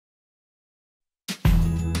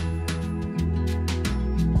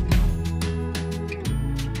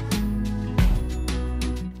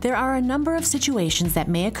There are a number of situations that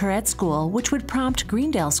may occur at school which would prompt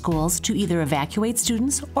Greendale Schools to either evacuate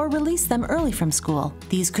students or release them early from school.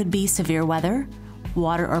 These could be severe weather,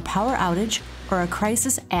 water or power outage, or a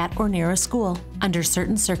crisis at or near a school. Under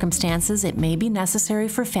certain circumstances, it may be necessary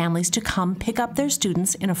for families to come pick up their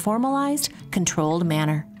students in a formalized, controlled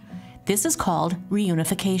manner. This is called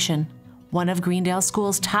reunification. One of Greendale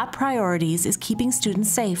Schools' top priorities is keeping students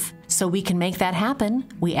safe. So we can make that happen,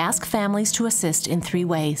 we ask families to assist in 3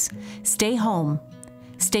 ways: stay home,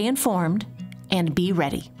 stay informed, and be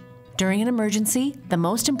ready. During an emergency, the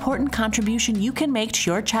most important contribution you can make to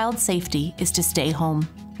your child's safety is to stay home.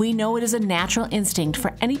 We know it is a natural instinct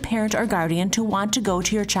for any parent or guardian to want to go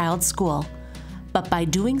to your child's school, but by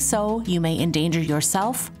doing so, you may endanger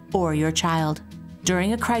yourself or your child.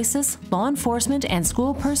 During a crisis, law enforcement and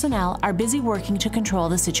school personnel are busy working to control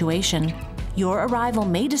the situation. Your arrival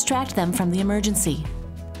may distract them from the emergency.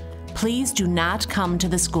 Please do not come to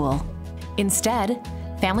the school. Instead,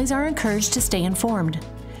 families are encouraged to stay informed.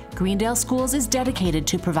 Greendale Schools is dedicated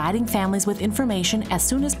to providing families with information as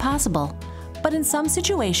soon as possible, but in some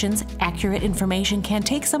situations, accurate information can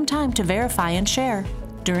take some time to verify and share.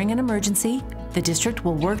 During an emergency, the district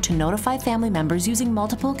will work to notify family members using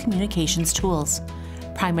multiple communications tools,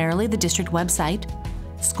 primarily the district website,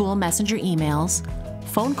 school messenger emails,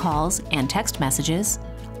 phone calls and text messages,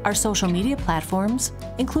 our social media platforms,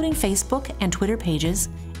 including Facebook and Twitter pages,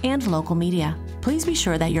 and local media. Please be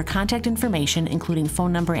sure that your contact information, including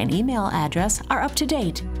phone number and email address, are up to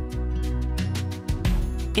date.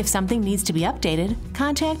 If something needs to be updated,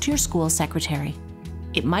 contact your school secretary.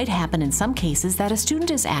 It might happen in some cases that a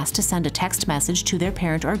student is asked to send a text message to their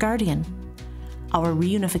parent or guardian. Our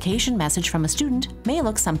reunification message from a student may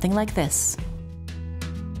look something like this.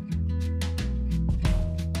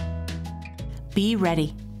 Be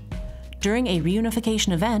ready. During a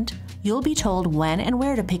reunification event, you'll be told when and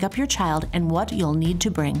where to pick up your child and what you'll need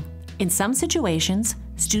to bring. In some situations,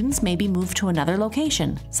 students may be moved to another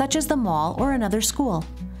location, such as the mall or another school.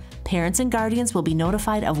 Parents and guardians will be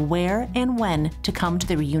notified of where and when to come to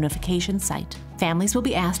the reunification site. Families will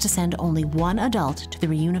be asked to send only one adult to the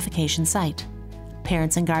reunification site.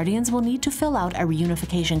 Parents and guardians will need to fill out a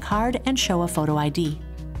reunification card and show a photo ID.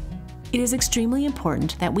 It is extremely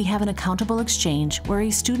important that we have an accountable exchange where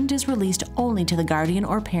a student is released only to the guardian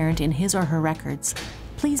or parent in his or her records.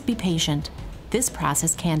 Please be patient. This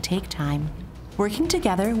process can take time. Working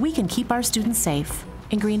together, we can keep our students safe.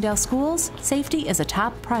 In Greendale Schools, safety is a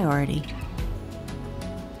top priority.